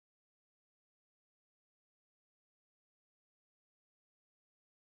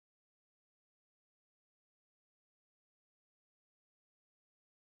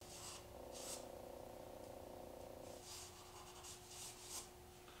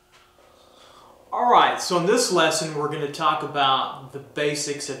Alright, so in this lesson we're going to talk about the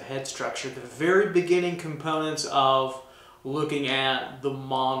basics of head structure, the very beginning components of looking at the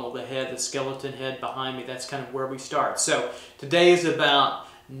model, the head, the skeleton head behind me. That's kind of where we start. So today is about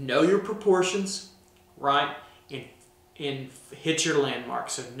know your proportions, right, and hit your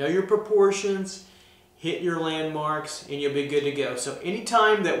landmarks. So know your proportions, hit your landmarks, and you'll be good to go. So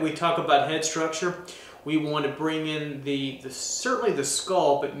anytime that we talk about head structure, we want to bring in certainly the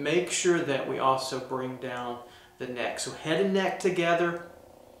skull, but make sure that we also bring down the neck. So head and neck together,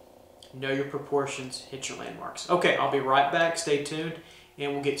 know your proportions, hit your landmarks. Okay, I'll be right back. Stay tuned,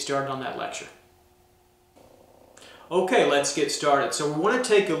 and we'll get started on that lecture. Okay, let's get started. So we want to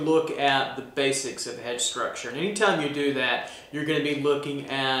take a look at the basics of head structure. And anytime you do that, you're going to be looking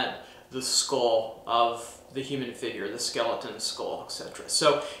at the skull of the human figure, the skeleton, skull, etc.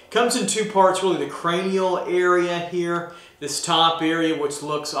 So it comes in two parts, really. The cranial area here, this top area, which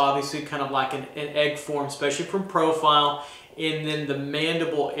looks obviously kind of like an egg form, especially from profile, and then the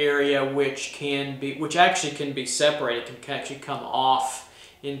mandible area, which actually can be separated, can actually come off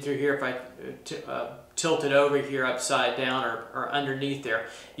in through here. If I tilt it over here upside down or underneath there,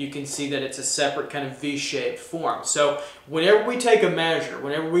 you can see that it's a separate kind of V-shaped form. So whenever we take a measure,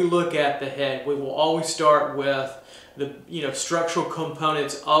 whenever we look at the head, we will always start with the structural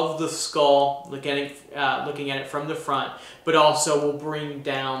components of the skull, looking at it from the front, but also we'll bring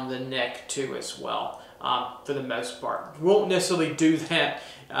down the neck too as well, for the most part. We won't necessarily do that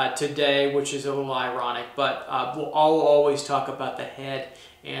today, which is a little ironic, but I'll always talk about the head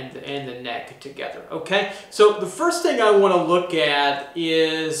and the neck together. Okay, so the first thing I want to look at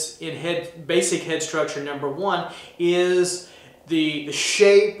is basic head structure. Number one is the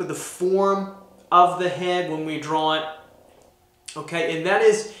shape, the form of the head when we draw it. Okay, and that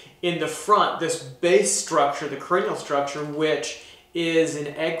is in the front, this base structure, the cranial structure, which is an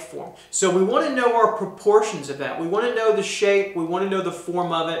egg form. So we want to know our proportions of that. We want to know the shape, we want to know the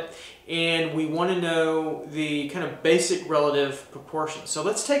form of it, and we want to know the kind of basic relative proportions. So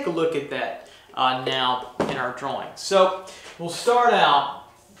let's take a look at that now in our drawing. So we'll start out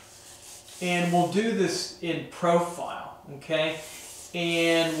and we'll do this in profile, okay?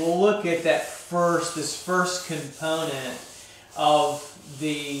 And we'll look at this first component of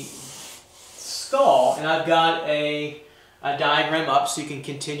the skull, and I've got a diagram up so you can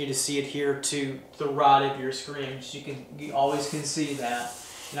continue to see it here to the right of your screen. So you always can see that.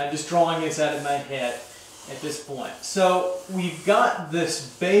 And I'm just drawing this out of my head at this point. So we've got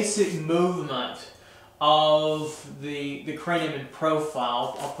this basic movement of the cranium in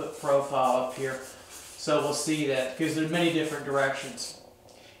profile. I'll put profile up here so we'll see that, because there's many different directions.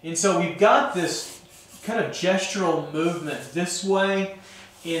 And so we've got this kind of gestural movement this way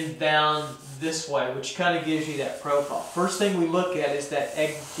and down this way, which kind of gives you that profile. First thing we look at is that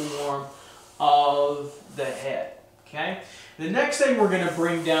egg form of the head. Okay. The next thing, we're going to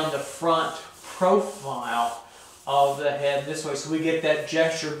bring down the front profile of the head this way, so we get that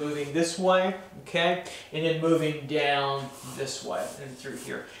gesture moving this way, okay, and then moving down this way and through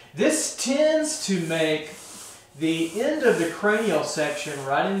here. This tends to make the end of the cranial section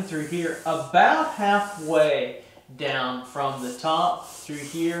right in through here about halfway down from the top through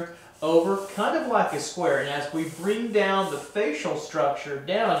here over, kind of like a square. And as we bring down the facial structure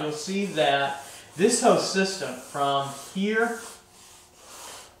down, you'll see that this whole system from here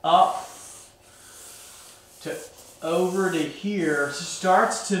up to over to here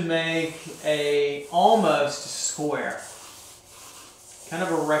starts to make a almost square, kind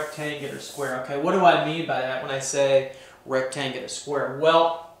of a rectangular square. Okay, what do I mean by that when I say rectangular square?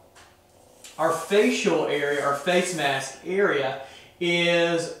 Well, our facial area, our face mask area,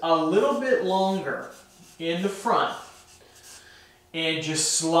 is a little bit longer in the front and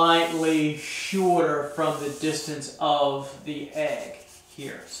just slightly shorter from the distance of the egg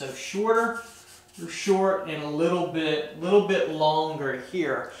here. So shorter, short, and a little bit longer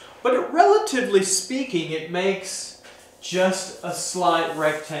here. But relatively speaking, it makes just a slight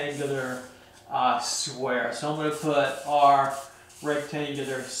rectangular square. So I'm going to put our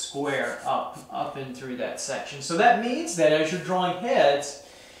rectangular square up and through that section. So that means that as you're drawing heads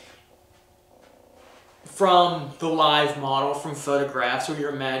from the live model, from photographs or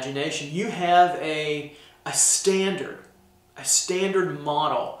your imagination, you have a standard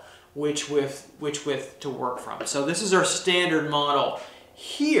model which width to work from. So this is our standard model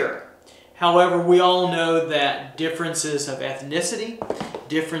here. However, we all know that differences of ethnicity,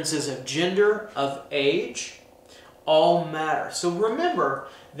 differences of gender, of age, all matter. So remember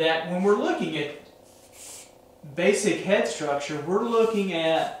that when we're looking at basic head structure, we're looking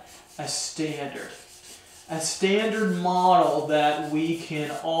at a standard model that we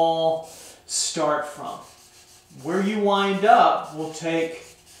can all start from. Where you wind up will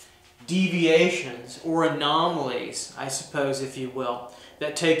take deviations or anomalies, I suppose, if you will,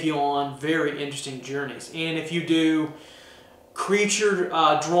 that take you on very interesting journeys. And if you do creature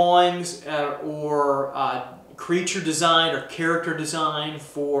drawings or creature design or character design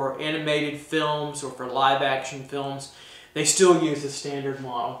for animated films or for live action films, they still use the standard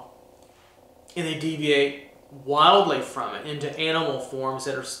model. And they deviate wildly from it into animal forms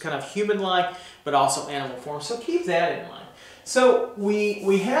that are kind of human-like, but also animal forms. So keep that in mind. So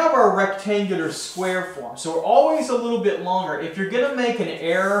we have our rectangular square form. So we're always a little bit longer. If you're going to make an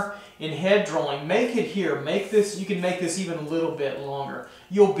error in head drawing, make it here. Make this. You can make this even a little bit longer.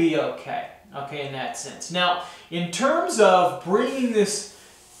 You'll be okay. Okay, in that sense. Now, in terms of bringing this,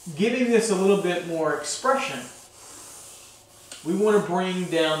 giving this a little bit more expression, we want to bring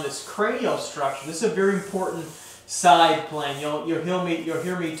down this cranial structure. This is a very important side plane. You'll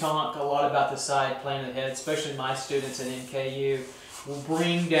hear me talk a lot about the side plane of the head, especially my students at NKU. We'll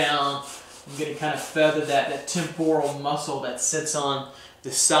bring down, I'm going to kind of feather that temporal muscle that sits on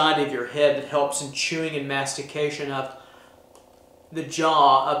the side of your head that helps in chewing and mastication of the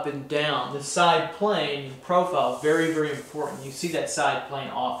jaw up and down. The side plane profile, very, very important. You see that side plane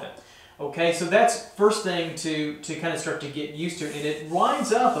often. Okay, so that's first thing to kind of start to get used to. And it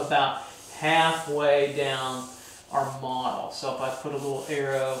winds up about halfway down our model. So if I put a little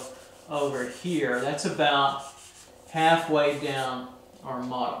arrow over here, that's about halfway down our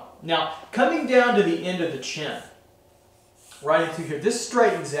model. Now, coming down to the end of the chin, right through here, this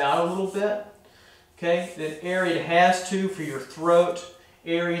straightens out a little bit. Okay, that area it has to for your throat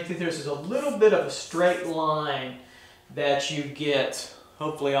area through there. There's a little bit of a straight line that you get.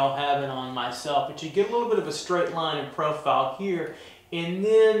 Hopefully I'll have it on myself, but you get a little bit of a straight line in profile here, and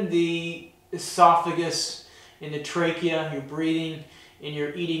then the esophagus and the trachea, your breathing and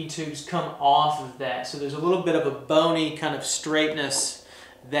your eating tubes come off of that. So there's a little bit of a bony kind of straightness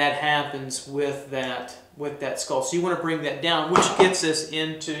that happens with that skull. So you want to bring that down, which gets us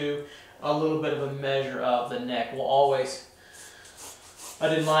into a little bit of a measure of the neck. We'll always, I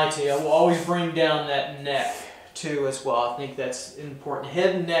didn't lie to you, we'll always bring down that neck too as well. I think that's important.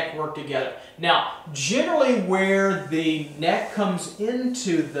 Head and neck work together. Now, generally where the neck comes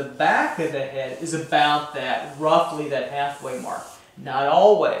into the back of the head is about that, roughly that halfway mark. Not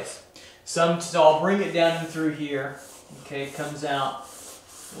always. So I'll bring it down through here. Okay, it comes out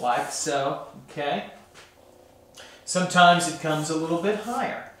like so. Okay. Sometimes it comes a little bit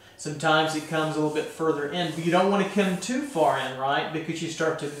higher. Sometimes it comes a little bit further in, but you don't want to come too far in, right? Because you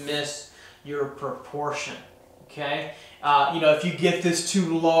start to miss your proportion. Okay, if you get this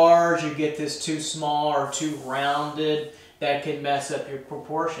too large, you get this too small or too rounded, that can mess up your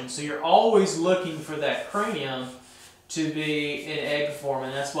proportion. So you're always looking for that cranium to be in egg form,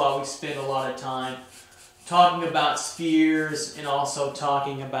 and that's why we spend a lot of time talking about spheres and also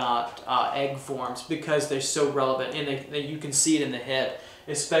talking about egg forms, because they're so relevant, and you can see it in the head,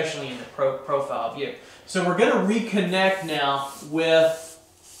 especially in the profile view. So we're going to reconnect now with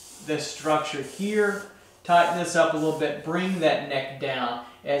the structure here. Tighten this up a little bit, bring that neck down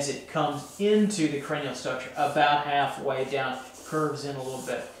as it comes into the cranial structure, about halfway down, curves in a little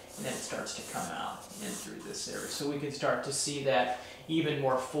bit, and then it starts to come out in through this area. So we can start to see that even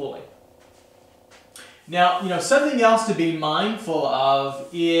more fully. Now, something else to be mindful of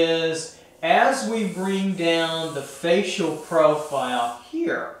is as we bring down the facial profile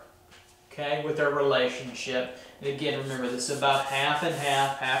here, okay, with our relationship, and again, remember this is about half and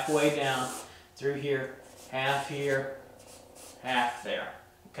half, halfway down through here, half here, half there,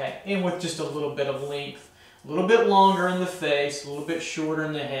 okay? And with just a little bit of length, a little bit longer in the face, a little bit shorter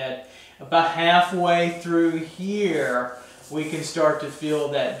in the head. About halfway through here, we can start to feel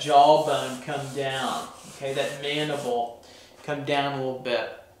that jawbone come down, okay? That mandible come down a little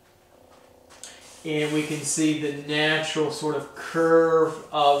bit. And we can see the natural sort of curve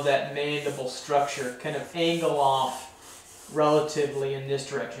of that mandible structure kind of angle off relatively in this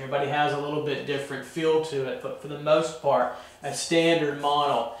direction. Everybody has a little bit different feel to it, but for the most part, a standard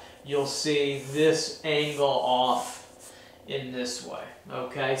model, you'll see this angle off in this way.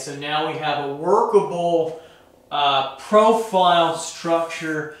 Okay, so now we have a workable profile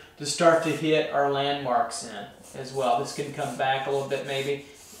structure to start to hit our landmarks in as well. This can come back a little bit maybe.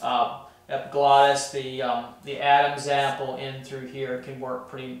 Epiglottis, the Adam's apple in through here can work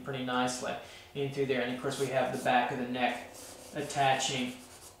pretty nicely in through there. And of course we have the back of the neck attaching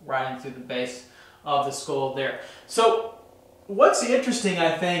right into the base of the skull there. So what's interesting,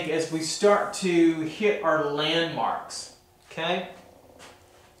 I think, as we start to hit our landmarks, okay?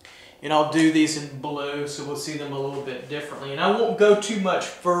 And I'll do these in blue so we'll see them a little bit differently. And I won't go too much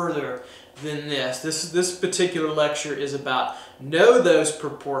further than this. This particular lecture is about know those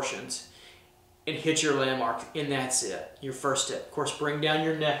proportions and hit your landmark, and that's it. Your first step. Of course, bring down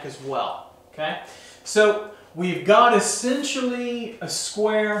your neck as well. Okay? So we've got essentially a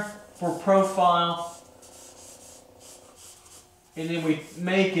square for profile, and then we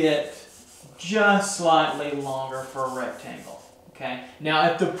make it just slightly longer for a rectangle. Okay?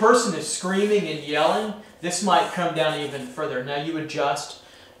 Now, if the person is screaming and yelling, this might come down even further. Now, you adjust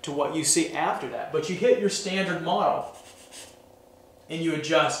to what you see after that, but you hit your standard model and you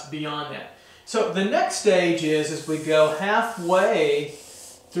adjust beyond that. So the next stage is as we go halfway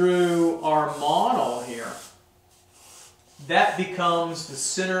through our model here, that becomes the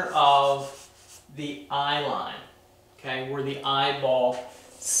center of the eye line, okay, where the eyeball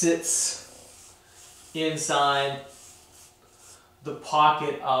sits inside the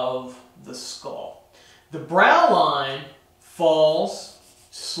pocket of the skull. The brow line falls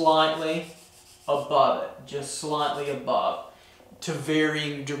slightly above it, just slightly above, to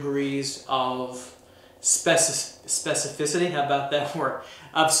varying degrees of specificity. How about that word?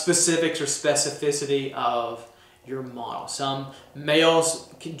 Of specifics or specificity of your model. Some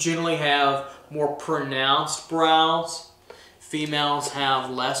males can generally have more pronounced brows. Females have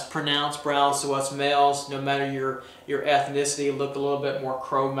less pronounced brows. So us males, no matter your ethnicity, look a little bit more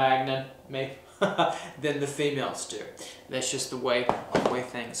Cro-Magnon maybe than the females do. That's just the way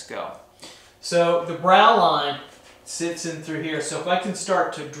things go. So the brow line sits in through here. So if I can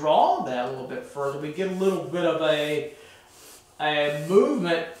start to draw that a little bit further, we get a little bit of a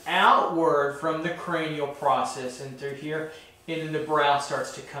movement outward from the cranial process in through here, and then the brow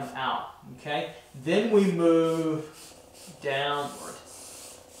starts to come out. Okay? Then we move downward.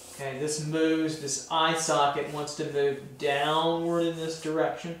 Okay, this moves, this eye socket wants to move downward in this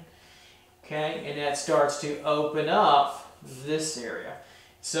direction. Okay, and that starts to open up this area,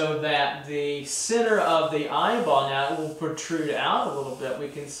 so that the center of the eyeball now will protrude out a little bit. We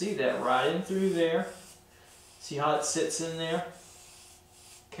can see that right in through there. See how it sits in there?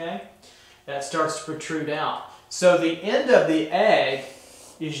 Okay? That starts to protrude out. So the end of the egg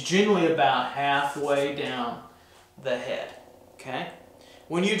is generally about halfway down the head. Okay?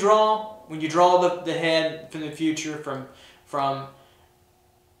 When you draw the head from the future, from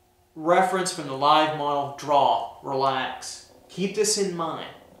reference from the live model, draw, relax. Keep this in mind,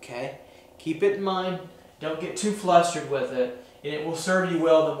 okay? Keep it in mind. Don't get too flustered with it, and it will serve you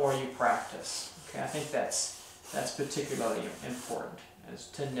well the more you practice. Okay, I think that's particularly important, is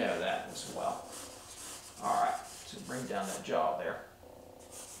to know that as well. All right, so bring down that jaw there.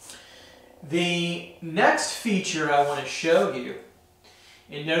 The next feature I want to show you,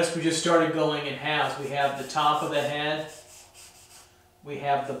 and notice we just started going in halves. We have the top of the head, we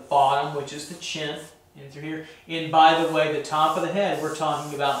have the bottom, which is the chin, in through here. And by the way, the top of the head we're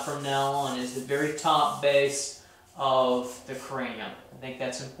talking about from now on is the very top base of the cranium. I think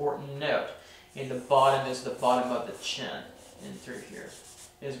that's important to note. And the bottom is the bottom of the chin in through here,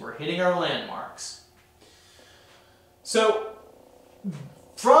 as we're hitting our landmarks. So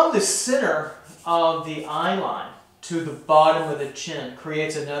from the center of the eye line to the bottom of the chin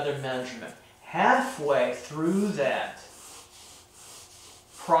creates another measurement. Halfway through that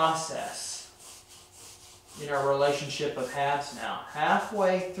process, in our relationship of halves now,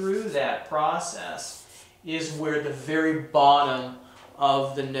 halfway through that process is where the very bottom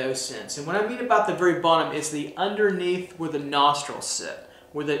of the nose sits. And what I mean about the very bottom is the underneath where the nostrils sit,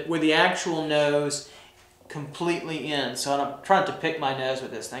 where the actual nose completely ends. So I'm trying to pick my nose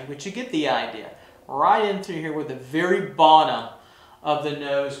with this thing, but you get the idea. Right in through here where the very bottom of the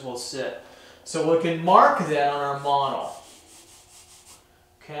nose will sit. So we can mark that on our model.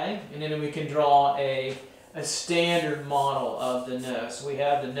 Okay, and then we can draw a standard model of the nose. So we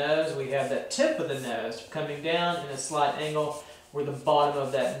have the nose, we have that tip of the nose coming down in a slight angle where the bottom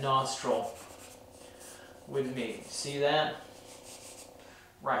of that nostril would meet. See that?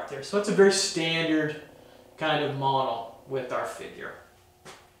 Right there. So it's a very standard kind of model with our figure.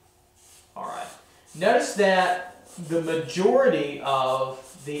 All right. Notice that the majority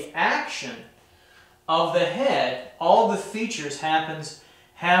of the action of the head, all the features happens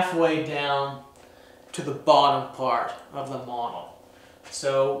halfway down to the bottom part of the model.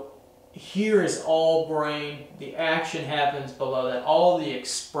 So here is all brain. The action happens below that. All the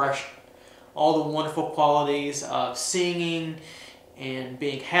expression, all the wonderful qualities of singing and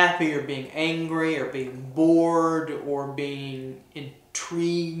being happy or being angry or being bored or being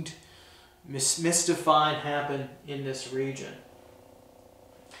intrigued, mystified happen in this region.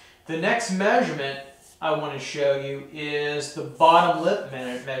 The next measurement I want to show you is the bottom lip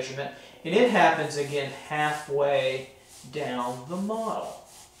measurement, and it happens again halfway down the model.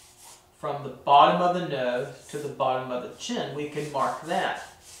 from the bottom of the nose to the bottom of the chin. We can mark that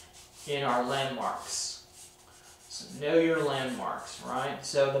in our landmarks. So know your landmarks, right?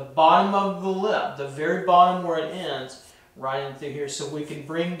 So the bottom of the lip, the very bottom where it ends, right in through here. So we can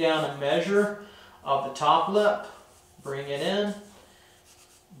bring down a measure of the top lip, bring it in,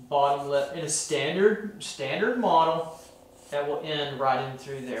 bottom lip in a standard model that will end right in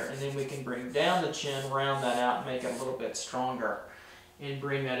through there. And then we can bring down the chin, round that out, make it a little bit stronger, and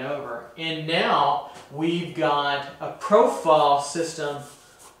bring that over. And now we've got a profile system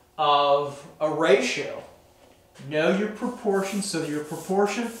of a ratio. Know your proportion, so your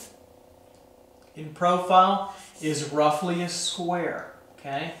proportion in profile is roughly a square,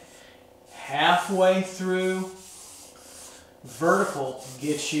 okay? Halfway through vertical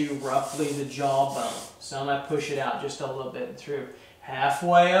gets you roughly the jawbone. So I'm going to push it out just a little bit through.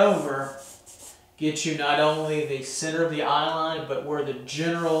 Halfway over gets you not only the center of the eye line, but where the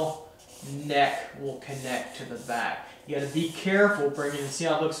general neck will connect to the back. You got to be careful bringing it. See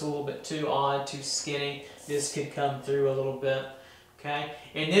how it looks a little bit too odd, too skinny. This could come through a little bit. Okay,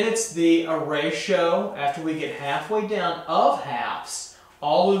 and then it's the ratio after we get halfway down of halves.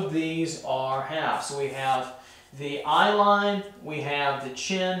 All of these are halves. So we have the eye line, we have the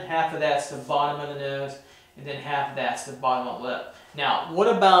chin, half of that's the bottom of the nose, and then half of that's the bottom of the lip. Now, what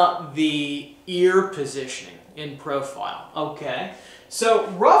about the ear positioning in profile? Okay, so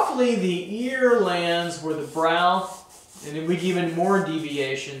roughly the ear lands where the brow, and then we give even more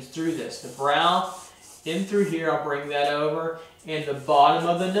deviations through this. The brow in through here, I'll bring that over, and the bottom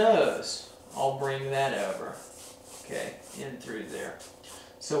of the nose, I'll bring that over. Okay, in through there.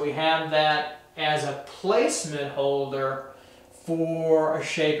 So we have that as a placement holder for a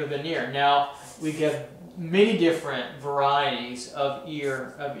shape of an ear. Now, we have many different varieties of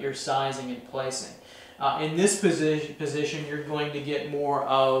ear sizing and placing. In this position, you're going to get more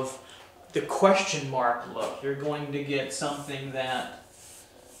of the question mark look. You're going to get something that,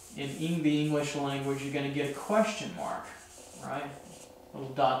 in the English language, you're going to get a question mark, right? A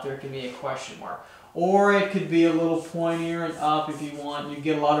little dot there can be a question mark. Or it could be a little pointier and up if you want. You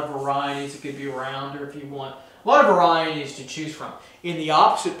get a lot of varieties. It could be rounder if you want. A lot of varieties to choose from. In the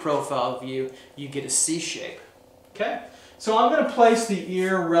opposite profile view, you get a C shape. Okay? So I'm going to place the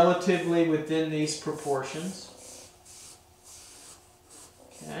ear relatively within these proportions.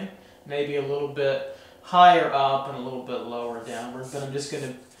 Okay? Maybe a little bit higher up and a little bit lower downward. But I'm just going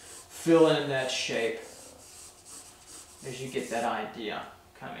to fill in that shape as you get that idea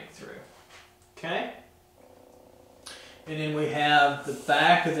coming through. Okay? And then we have the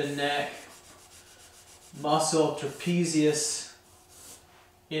back of the neck, muscle trapezius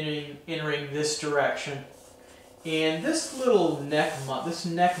entering this direction. And this little neck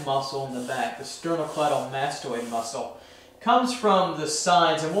muscle in the back, the sternocleidomastoid muscle, comes from the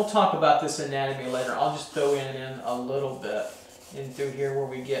sides, and we'll talk about this anatomy later. I'll just throw in a little bit in through here where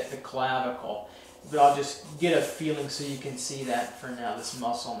we get the clavicle. But I'll just get a feeling so you can see that for now. This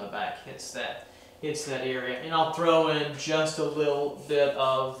muscle in the back hits that area. And I'll throw in just a little bit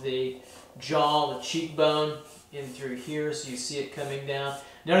of the jaw, the cheekbone in through here so you see it coming down.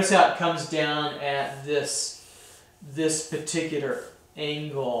 Notice how it comes down at this particular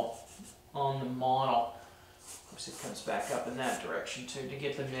angle on the model. Of course, it comes back up in that direction too to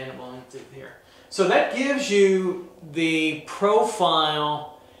get the mandible in through here. So that gives you the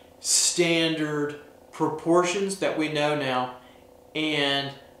profile standard proportions that we know now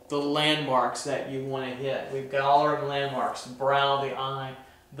and the landmarks that you want to hit. We've got all our landmarks: the brow, the eye,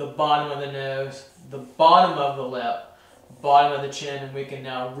 the bottom of the nose, the bottom of the lip, bottom of the chin, and we can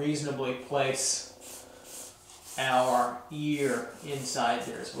now reasonably place our ear inside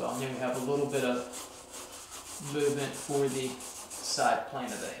there as well. And then we have a little bit of movement for the side plane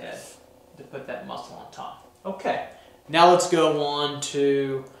of the head to put that muscle on top. Okay, now let's go on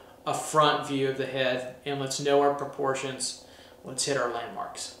to a front view of the head, and let's know our proportions. Let's hit our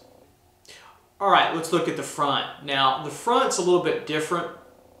landmarks. All right, let's look at the front. Now, the front's a little bit different.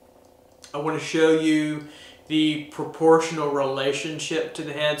 I want to show you the proportional relationship to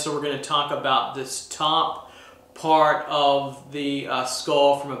the head. So we're going to talk about this top part of the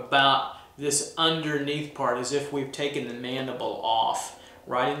skull from about this underneath part, as if we've taken the mandible off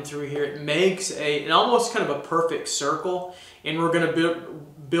right in through here. It makes an almost kind of a perfect circle, and we're going to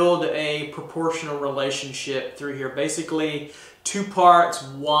build a proportional relationship through here. Basically, 2 parts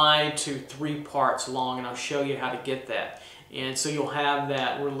wide to 3 parts long, and I'll show you how to get that. And so you'll have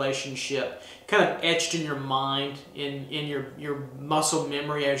that relationship kind of etched in your mind, in your muscle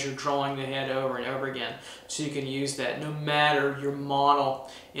memory as you're drawing the head over and over again. So you can use that no matter your model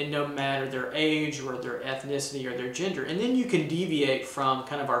and no matter their age or their ethnicity or their gender. And then you can deviate from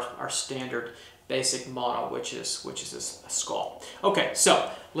kind of our standard basic model, which is a skull. Okay, so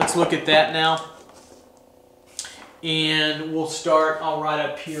let's look at that now. And we'll start, I'll write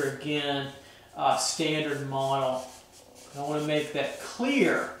up here again, standard model. I want to make that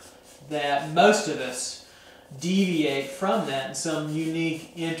clear that most of us deviate from that in some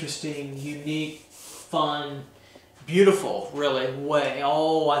unique, interesting, fun, beautiful, really, way.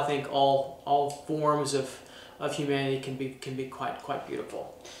 I think all forms of humanity can be quite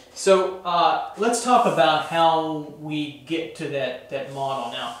beautiful. So let's talk about how we get to that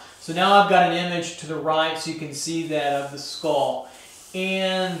model now. So now I've got an image to the right, so you can see that of the skull,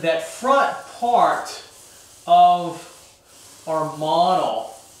 and that front part of our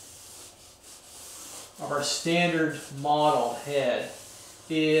model, of our standard model head,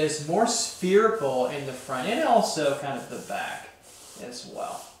 is more spherical in the front and also kind of the back as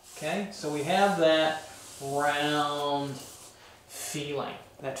well. Okay, so we have that round feeling,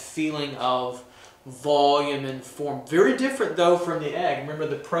 that feeling of volume and form. Very different though from the egg. Remember,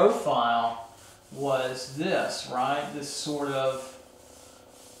 the profile was this, right? This sort of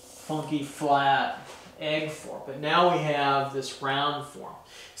funky flat egg form, but now we have this round form.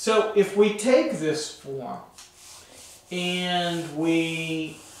 So if we take this form and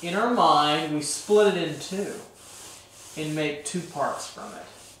we, in our mind, we split it in two and make two parts from it.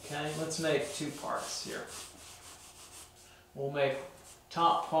 Okay, let's make two parts here. We'll make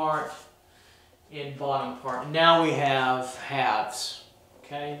top part and bottom part. Now we have halves.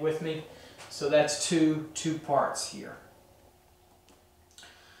 Okay, with me? So that's two parts here.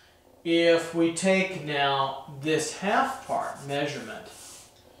 If we take now this half part measurement,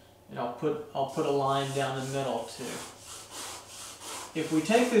 and I'll put a line down the middle too. If we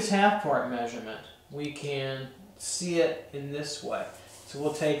take this half part measurement, we can see it in this way. So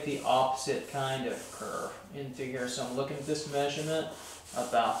we'll take the opposite kind of curve into here. So I'm looking at this measurement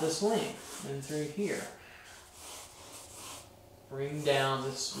about this length and through here. Bring down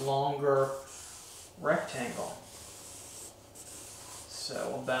this longer rectangle.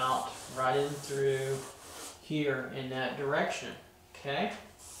 So about right in through here in that direction. Okay?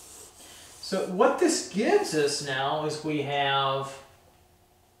 So what this gives us now is we have,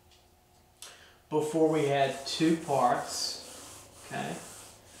 before we had two parts, okay?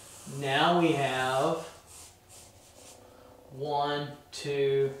 Now we have 1,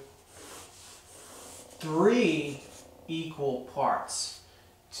 2, 3 equal parts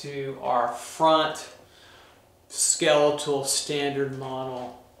to our front skeletal standard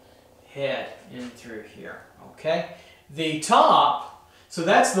model head in through here, okay? The top, so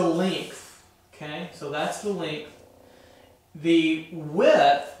that's the length, okay? So that's the length. The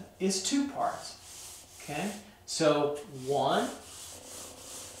width is two parts, okay? So one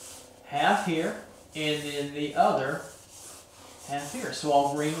half here, and then the other half here. So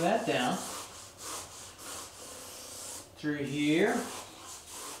I'll bring that down through here,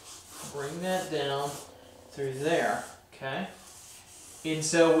 bring that down through there, okay? And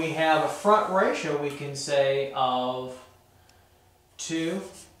so we have a front ratio, we can say, of 2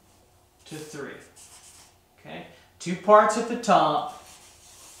 to 3, okay? 2 parts at the top,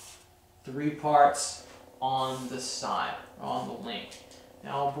 3 parts on the side, on the length.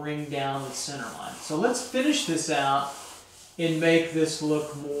 Now I'll bring down the center line. So let's finish this out and make this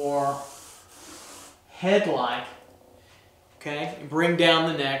look more head-like. Okay, bring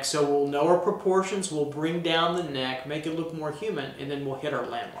down the neck, so we'll know our proportions, we'll bring down the neck, make it look more human, and then we'll hit our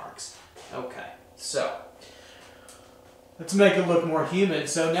landmarks. Okay, so let's make it look more human.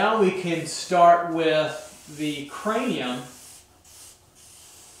 So now we can start with the cranium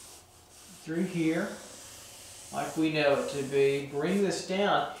through here, like we know it to be. Bring this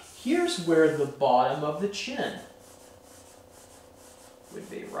down. Here's where the bottom of the chin would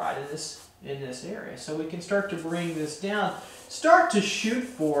be, right in this area. So we can start to bring this down. Start to shoot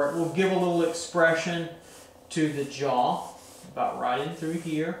for it. We'll give a little expression to the jaw, about right in through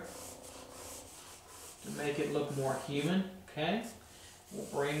here, to make it look more human. Okay? We'll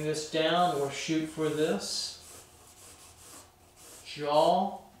bring this down. We'll shoot for this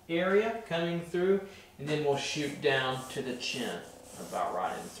jaw area coming through, and then we'll shoot down to the chin, about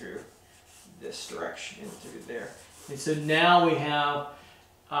right in through this direction, in through there. And so now we have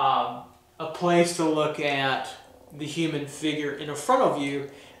a place to look at the human figure in a frontal view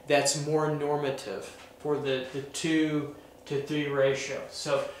that's more normative for the 2 to 3 ratio.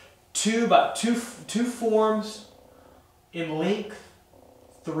 So about two forms in length,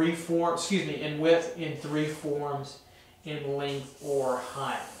 in width in 3 forms, in length or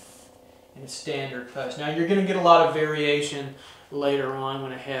height, in a standard post. Now you're going to get a lot of variation later on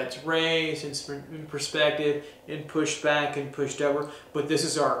when a head's raised, in perspective, and pushed back and pushed over, but this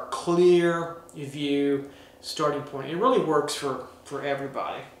is our clear view starting point. It really works for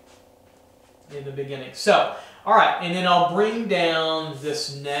everybody in the beginning. So, all right, and then I'll bring down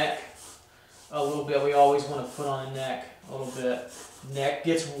this neck a little bit. We always want to put on the neck a little bit. Neck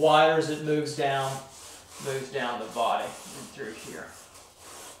gets wider as it moves down the body and through here.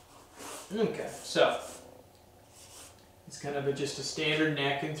 Okay, so it's kind of just a standard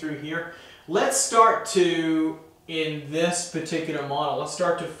neck and through here. Let's start to, in this particular model, let's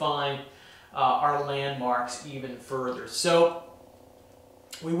start to find our landmarks even further. So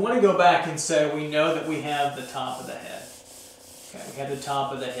we want to go back and say we know that we have the top of the head. Okay, we have the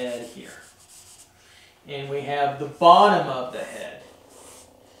top of the head here. And we have the bottom of the head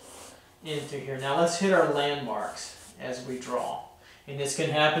into here. Now let's hit our landmarks as we draw. And this can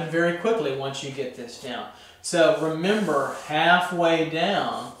happen very quickly once you get this down. So remember, halfway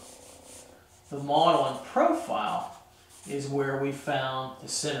down the model and profile is where we found the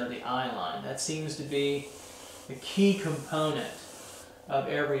center, the eye line. That seems to be the key component of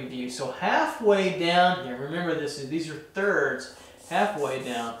every view. So halfway down here, remember these are thirds, halfway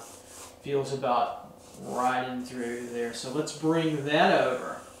down feels about right in through there. So let's bring that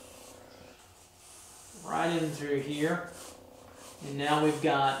over. Right in through here. And now we've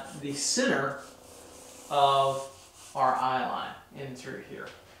got the center of our eye line in through here.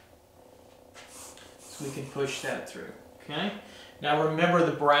 So we can push that through. Okay? Now remember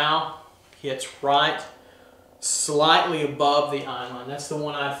the brow hits right slightly above the eye line. That's the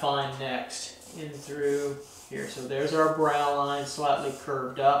one I find next in through here. So there's our brow line slightly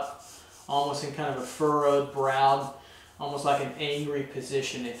curved up, almost in kind of a furrowed brow, almost like an angry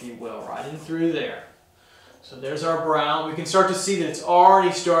position, if you will, right in through there. So there's our brow. We can start to see that it's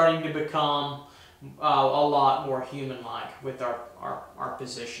already starting to become a lot more human-like with our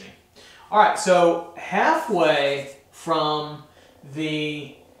positioning. All right, so halfway from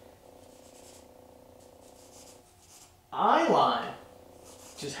the eye line,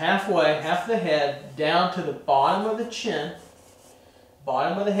 just halfway, half the head, down to the bottom of the chin,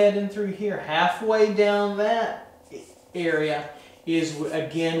 bottom of the head in through here, halfway down that area is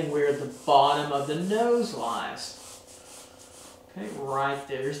again where the bottom of the nose lies. Okay, right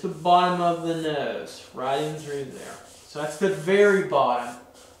there. There's the bottom of the nose, right in through there. So that's the very bottom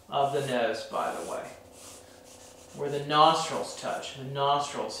of the nose, by the way, where the nostrils touch, the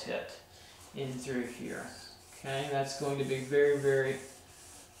nostrils hit in through here. Okay, that's going to be very, very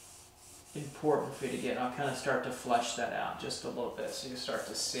important for you to get. I'll kind of start to flesh that out just a little bit so you start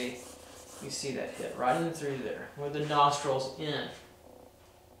to see. You see that hit right in through there, where the nostrils end.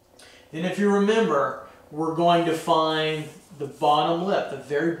 Then if you remember, we're going to find the bottom lip, the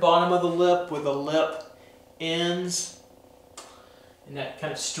very bottom of the lip where the lip ends, and that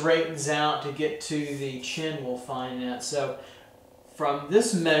kind of straightens out to get to the chin. We'll find that. So from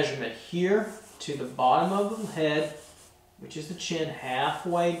this measurement here to the bottom of the head, which is the chin,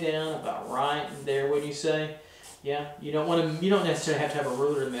 halfway down, about right there, what do you say? Yeah, you don't necessarily have to have a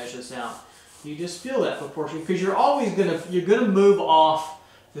ruler to measure this out. You just feel that proportion, because you're gonna move off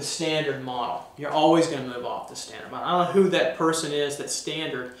the standard model. You're always gonna move off the standard model. I don't know who that person is that's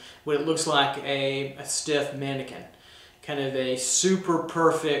standard, but it looks like a stiff mannequin, kind of a super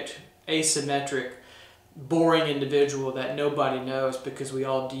perfect, asymmetric, boring individual that nobody knows because we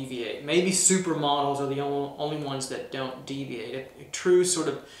all deviate. Maybe supermodels are the only ones that don't deviate. A true sort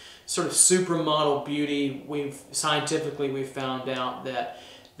of supermodel beauty, scientifically we've found out that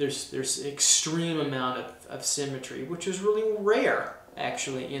there's an extreme amount of symmetry, which is really rare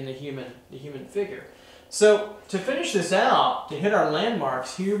actually in the human figure. So to finish this out, to hit our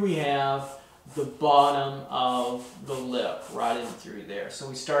landmarks, here we have the bottom of the lip right in through there. So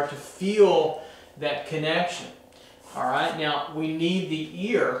we start to feel that connection. All right, now we need the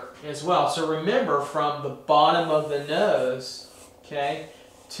ear as well. So remember, from the bottom of the nose, okay,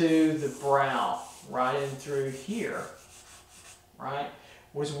 to the brow, right in through here, right,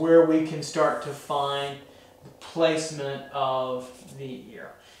 was where we can start to find the placement of the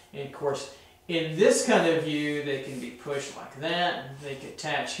ear. And of course, in this kind of view, they can be pushed like that. They can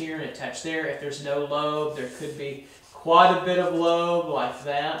attach here and attach there. If there's no lobe, there could be quite a bit of lobe like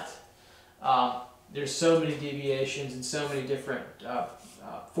that. There's so many deviations and so many different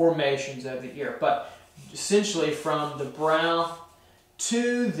formations of the ear. But essentially from the brow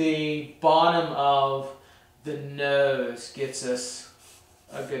to the bottom of the nose gets us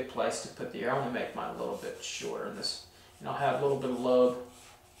a good place to put the ear. I want to make mine a little bit shorter and I'll have a little bit of lobe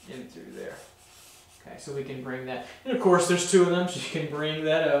in through there. Okay, so we can bring that, and of course there's two of them, so you can bring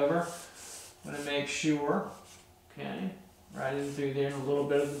that over. I'm going to make sure, okay, right in through there, and a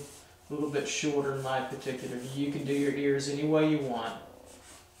little bit shorter in my particular view. You can do your ears any way you want.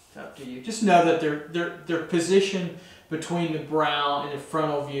 It's up to you. Just know that they're positioned between the brow and the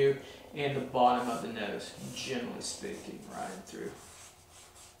frontal view and the bottom of the nose, generally speaking, right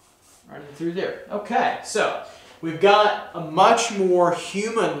in through there. Okay, so we've got a much more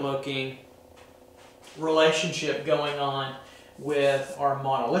human-looking relationship going on with our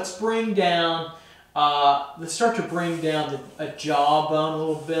model. Let's bring down. Let's start to bring down a jawbone a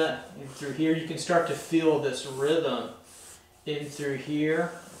little bit in through here. You can start to feel this rhythm in through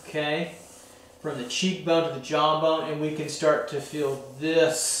here. Okay, from the cheekbone to the jawbone, and we can start to feel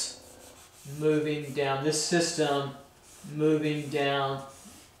this moving down, this system moving down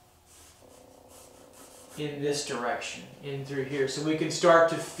in this direction, in through here. So we can start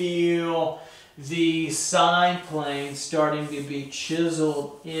to feel the side plane starting to be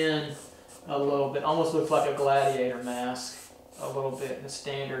chiseled in a little bit. Almost looks like a gladiator mask a little bit in a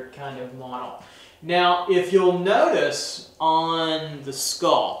standard kind of model. Now, if you'll notice on the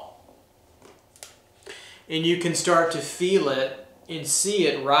skull, and you can start to feel it and see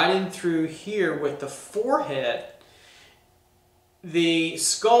it right in through here with the forehead, the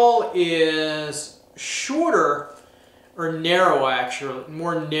skull is shorter, or narrow actually,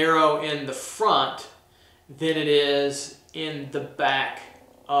 more narrow in the front than it is in the back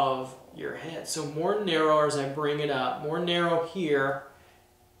of your head. So more narrow as I bring it up, more narrow here,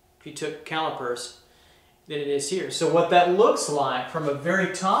 if you took calipers, than it is here. So what that looks like from a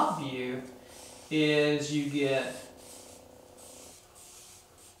very top view is you get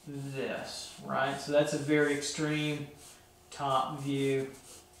this, right? So that's a very extreme top view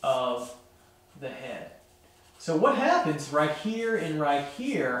of the head. So what happens right here and right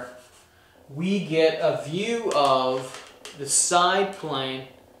here, we get a view of the side plane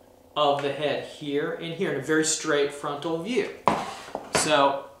of the head here and here in a very straight frontal view.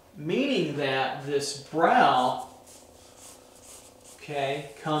 So meaning that this brow,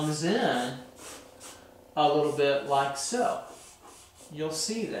 okay, comes in a little bit like so. You'll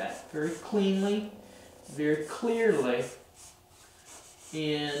see that very cleanly, very clearly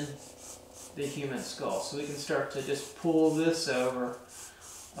in the human skull. So we can start to just pull this over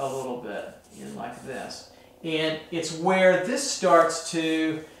a little bit in like this. And it's where this starts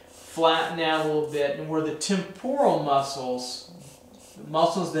to flatten out a little bit, and where the temporal muscles, the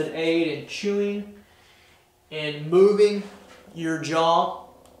muscles that aid in chewing and moving your jaw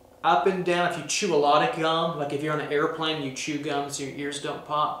up and down. If you chew a lot of gum, like if you're on an airplane and you chew gum so your ears don't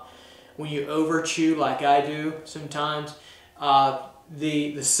pop, when you over chew like I do sometimes,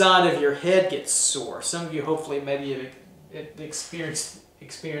 the side of your head gets sore. Some of you hopefully maybe have experienced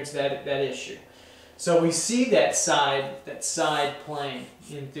that issue. So we see that side plane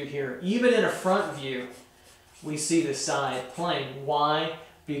in through here. Even in a front view, we see the side plane. Why?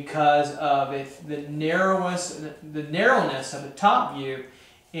 Because of the narrowness of the top view,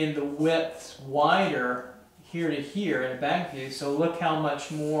 and the width wider here to here in a back view. So look how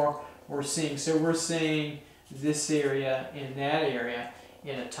much more we're seeing. So we're seeing this area and that area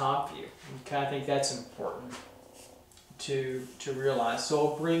in a top view. Okay, I think that's important to realize. So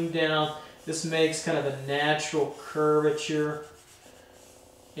I'll bring down. This makes kind of a natural curvature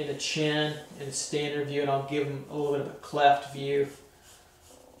in the chin in a standard view, and I'll give them a little bit of a cleft view,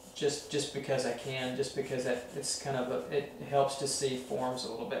 just because I can, just because it's kind of it helps to see forms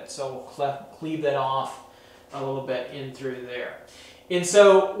a little bit. So we'll cleave that off a little bit in through there, and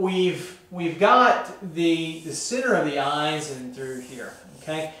so we've got the center of the eyes in through here.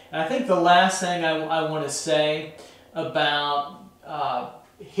 Okay, and I think the last thing I want to say about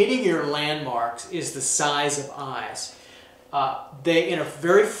hitting your landmarks is the size of eyes. In a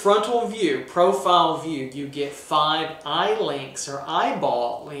very frontal view, profile view, you get 5 eye lengths or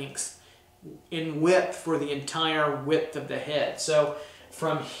eyeball lengths in width for the entire width of the head. So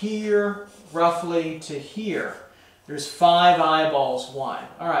from here roughly to here, there's 5 eyeballs wide.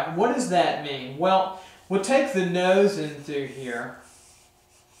 All right, what does that mean? Well, we'll take the nose in through here.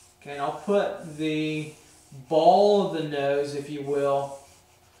 Okay, and I'll put the ball of the nose, if you will,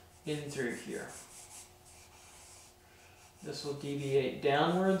 in through here. This will deviate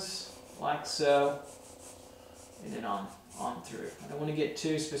downwards like so, and then on through. I don't want to get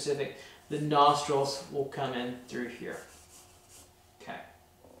too specific. The nostrils will come in through here. Okay.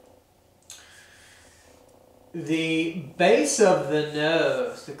 The base of the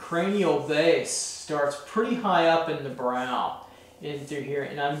nose, the cranial base, starts pretty high up in the brow, in through here.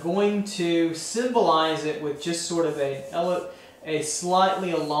 And I'm going to symbolize it with just sort of a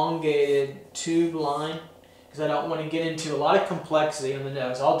slightly elongated tube line, because I don't want to get into a lot of complexity on the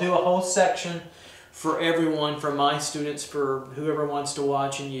nose. I'll do a whole section for everyone, for my students, for whoever wants to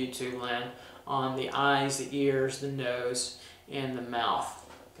watch in YouTube land, on the eyes, the ears, the nose, and the mouth.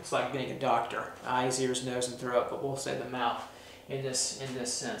 It's like being a doctor: eyes, ears, nose, and throat, but we'll say the mouth in this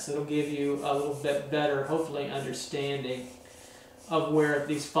sense. It'll give you a little bit better, hopefully, understanding of where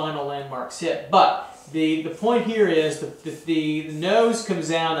these final landmarks hit. But the point here is the nose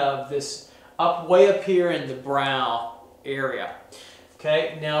comes out of this way up here in the brow area.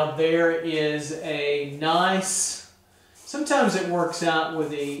 Okay, now there is a nice, sometimes it works out with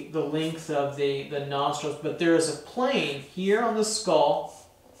the length of the nostrils, but there is a plane here on the skull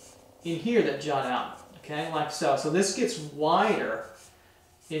in here that jut out, okay, like so. So this gets wider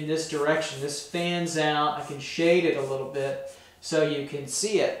in this direction. This fans out. I can shade it a little bit so you can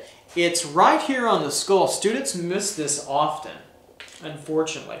see it. It's right here on the skull. Students miss this often,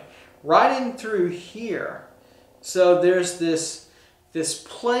 unfortunately. Right in through here. So there's this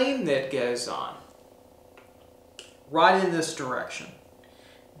plane that goes on right in this direction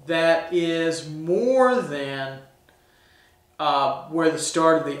that is more than where the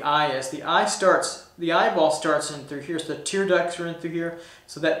start of the eye is. The eyeball starts in through here, so the tear ducts are in through here,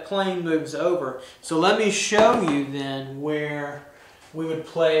 so that plane moves over. So let me show you then where we would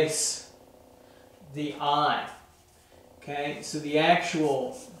place the eye. Okay, so the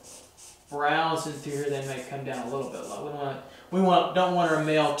actual brows in through here, they may come down a little bit low. Don't want our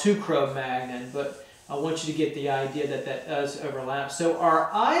male too Cro-Magnon, but I want you to get the idea that that does overlap. So our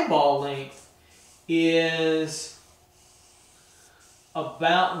eyeball length is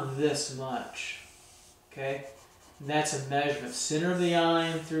about this much, okay? And that's a measurement. Center of the eye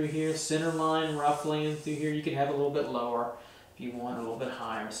in through here, center line roughly in through here. You can have a little bit lower if you want, a little bit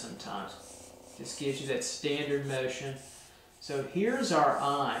higher sometimes. Just gives you that standard motion. So here's our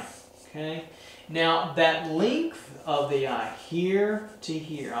eye, okay? Now that length of the eye, here to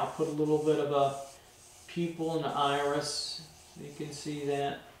here, I'll put a little bit of a pupil and the iris, so you can see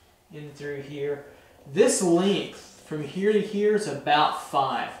that in through here. This length from here to here is about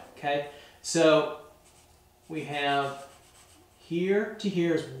 5, okay? So we have here to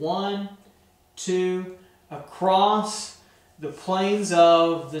here is 1, 2, across the planes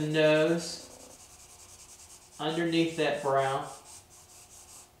of the nose, underneath that brow,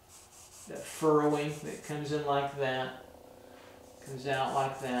 that furrowing that comes in like that, comes out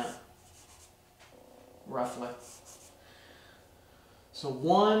like that, roughly. So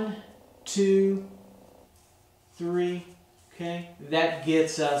 1, 2, 3, okay? That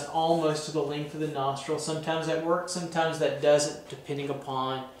gets us almost to the length of the nostril. Sometimes that works, sometimes that doesn't, depending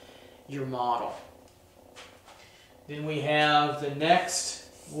upon your model. Then we have the next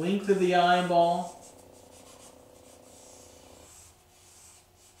length of the eyeball.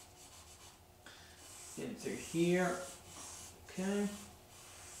 In through here, okay?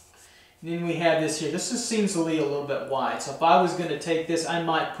 And then we have this here. This just seems to be a little bit wide. So if I was going to take this, I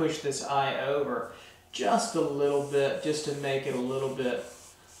might push this eye over just a little bit, just to make it a little bit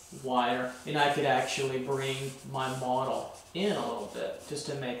wider. And I could actually bring my model in a little bit, just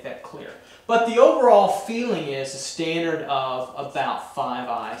to make that clear. But the overall feeling is a standard of about 5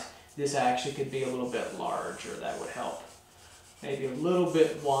 eyes. This actually could be a little bit larger. That would help. Maybe a little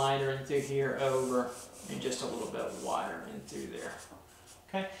bit wider in through here over, and just a little bit wider in through there.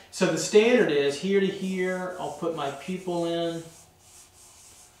 Okay, so the standard is here to here. I'll put my pupil in,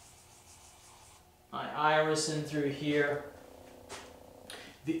 my iris in through here.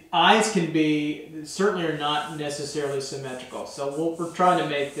 The eyes can be, certainly are not necessarily symmetrical. So we're trying to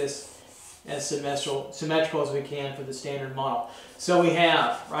make this as symmetrical as we can for the standard model. So we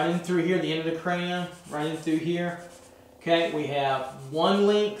have right in through here, the end of the cranium, right in through here. Okay, we have 1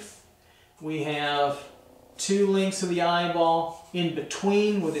 length. We have 2 lengths of the eyeball. In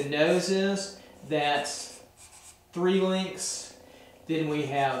between where the nose is, that's 3 lengths. Then we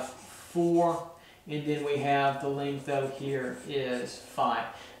have 4. And then we have the length out here is 5.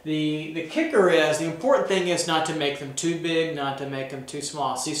 The kicker is, the important thing is not to make them too big, not to make them too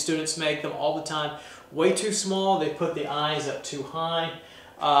small. See students make them all the time way too small. They put the eyes up too high,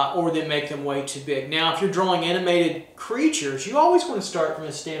 or they make them way too big. Now, if you're drawing animated creatures, you always want to start from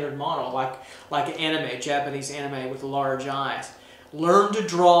a standard model, like anime, Japanese anime with large eyes. Learn to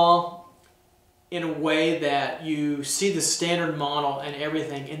draw in a way that you see the standard model and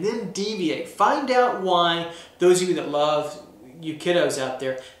everything, and then deviate. Find out why, those of you that love, you kiddos out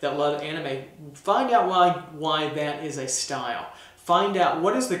there that love anime, find out why that is a style. Find out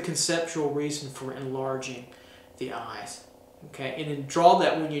what is the conceptual reason for enlarging the eyes. Okay, and then draw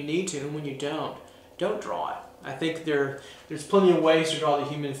that when you need to, and when you don't draw it. I think there's plenty of ways to draw the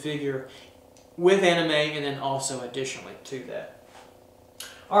human figure with anime, and then also additionally to that.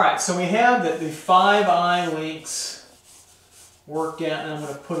 All right, so we have the 5 eye links worked out, and I'm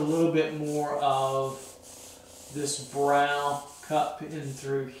going to put a little bit more of this brow cup in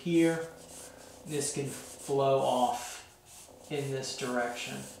through here. This can flow off in this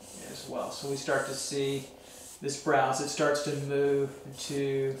direction as well. So we start to see this brow as it starts to move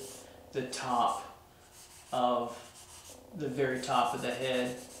to the top of the very top of the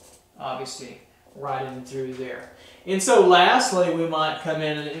head, obviously right in through there. And so lastly, we might come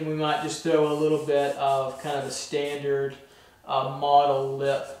in and we might just throw a little bit of kind of a standard model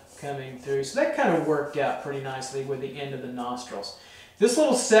lip coming through. So that kind of worked out pretty nicely with the end of the nostrils. This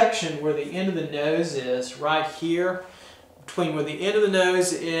little section where the end of the nose is, right here, between where the end of the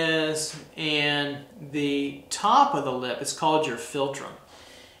nose is and the top of the lip, is called your philtrum.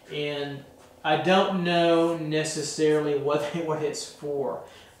 And I don't know necessarily what it's for,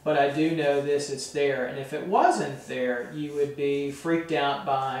 but I do know this is there. And if it wasn't there, you would be freaked out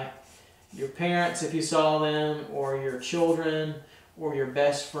by your parents if you saw them, or your children, or your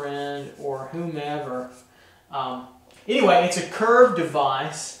best friend, or whomever. Anyway, it's a curved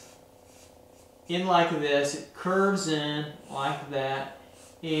device in like this. It curves in like that,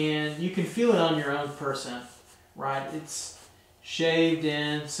 and you can feel it on your own person, right? It's shaved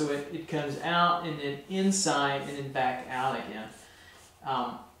in, so it comes out and then inside and then back out again.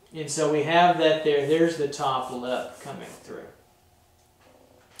 And so we have that there. There's the top lip coming through.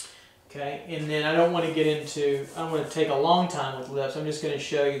 Okay, and then I don't want to get into, I don't want to take a long time with lips. I'm just going to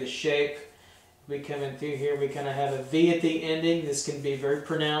show you the shape. We come in through here, we kind of have a V at the ending. This can be very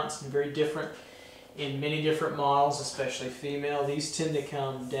pronounced and very different in many different models, especially female. These tend to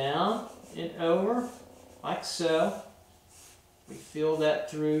come down and over, like so. We feel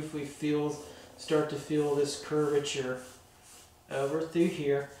that through, we start to feel this curvature over through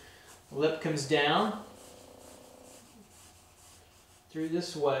here. The lip comes down through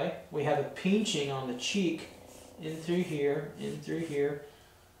this way. We have a pinching on the cheek in through here, in through here.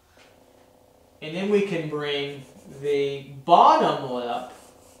 And then we can bring the bottom lip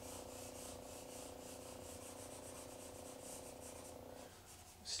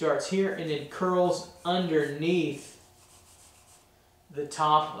starts here and then curls underneath the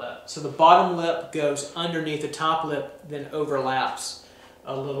top lip. So the bottom lip goes underneath the top lip, then overlaps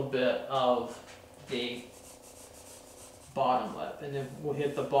a little bit of the bottom lip. And then we'll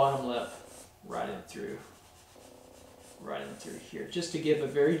hit the bottom lip right in through here, just to give a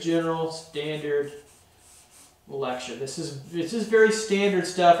very general, standard lecture. This is very standard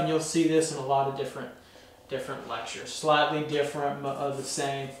stuff, and you'll see this in a lot of different lectures. Slightly different of the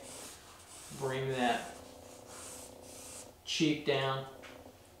same. Bring that cheek down,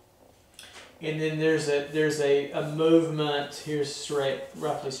 and then there's a movement. Here's straight,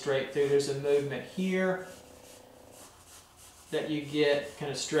 roughly straight through. There's a movement here that you get,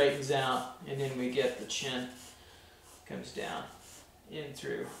 kind of straightens out, and then we get the chin comes down in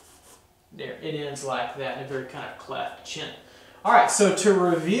through there. It ends like that in a very kind of cleft chin. All right, so to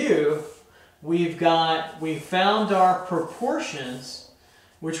review, we found our proportions,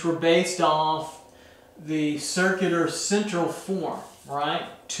 which were based off the circular central form, right?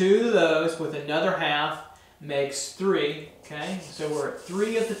 2 of those with another half makes 3, okay? So we're at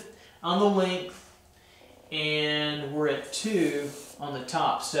 3 on the length, and we're at 2 on the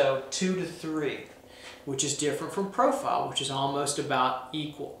top, so 2 to 3. Which is different from profile, which is almost about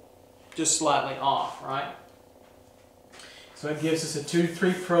equal, just slightly off, right? So it gives us a 2 to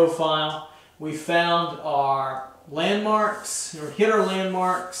 3 profile. We found our landmarks, or hit our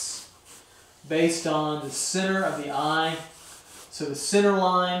landmarks based on the center of the eye. So the center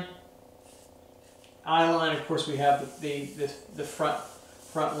line, eye line, of course we have the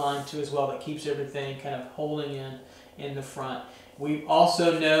front line too as well, that keeps everything kind of holding in the front. We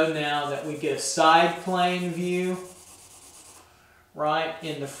also know now that we get a side plane view, right,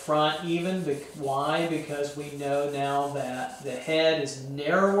 in the front even. Why? Because we know now that the head is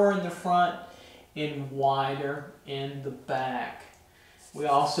narrower in the front and wider in the back. We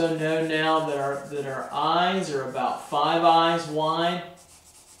also know now that our eyes are about 5 eyes wide.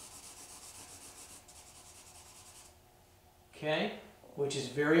 Okay, which is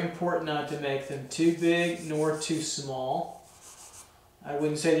very important not to make them too big nor too small. I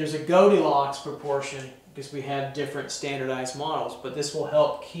wouldn't say there's a Goldilocks proportion because we have different standardized models, but this will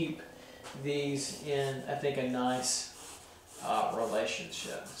help keep these in, I think, a nice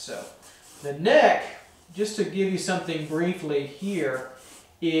relationship. So the neck, just to give you something briefly here,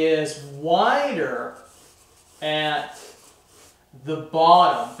 is wider at the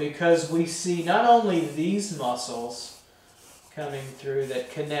bottom, because we see not only these muscles coming through that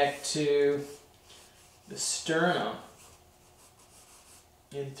connect to the sternum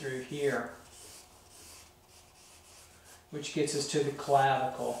in through here, which gets us to the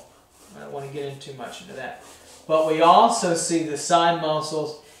clavicle. I don't want to get into too much into that. But we also see the side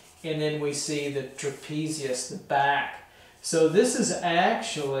muscles, and then we see the trapezius, the back. So this is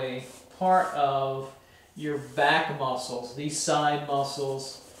actually part of your back muscles, these side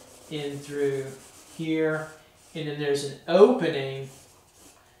muscles in through here, and then there's an opening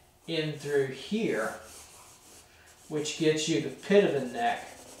in through here, which gets you the pit of the neck,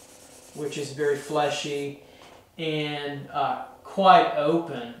 which is very fleshy and quite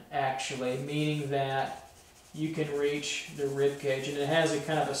open, actually, meaning that you can reach the rib cage, and it has a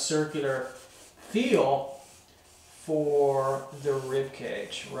kind of a circular feel for the rib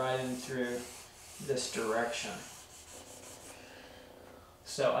cage right in through this direction.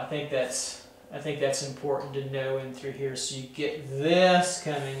 So I think that's important to know in through here. So you get this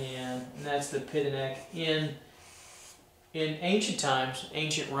coming in, and that's the pit of the neck. In ancient times,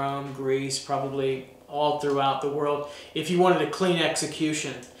 ancient Rome, Greece, probably all throughout the world, if you wanted a clean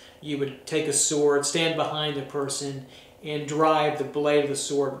execution, you would take a sword, stand behind the person, and drive the blade of the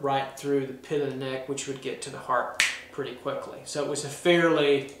sword right through the pit of the neck, which would get to the heart pretty quickly. So it was a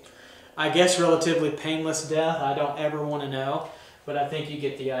fairly, I guess, relatively painless death. I don't ever want to know, but I think you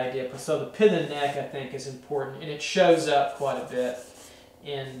get the idea. So the pit of the neck, I think, is important, and it shows up quite a bit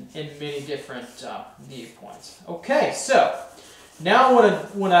in many different viewpoints. Okay, so now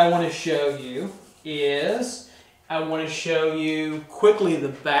what I want to show you is I want to show you quickly the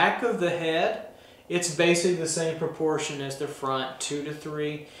back of the head. It's basically the same proportion as the front, 2 to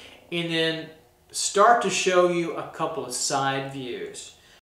 3, and then start to show you a couple of side views.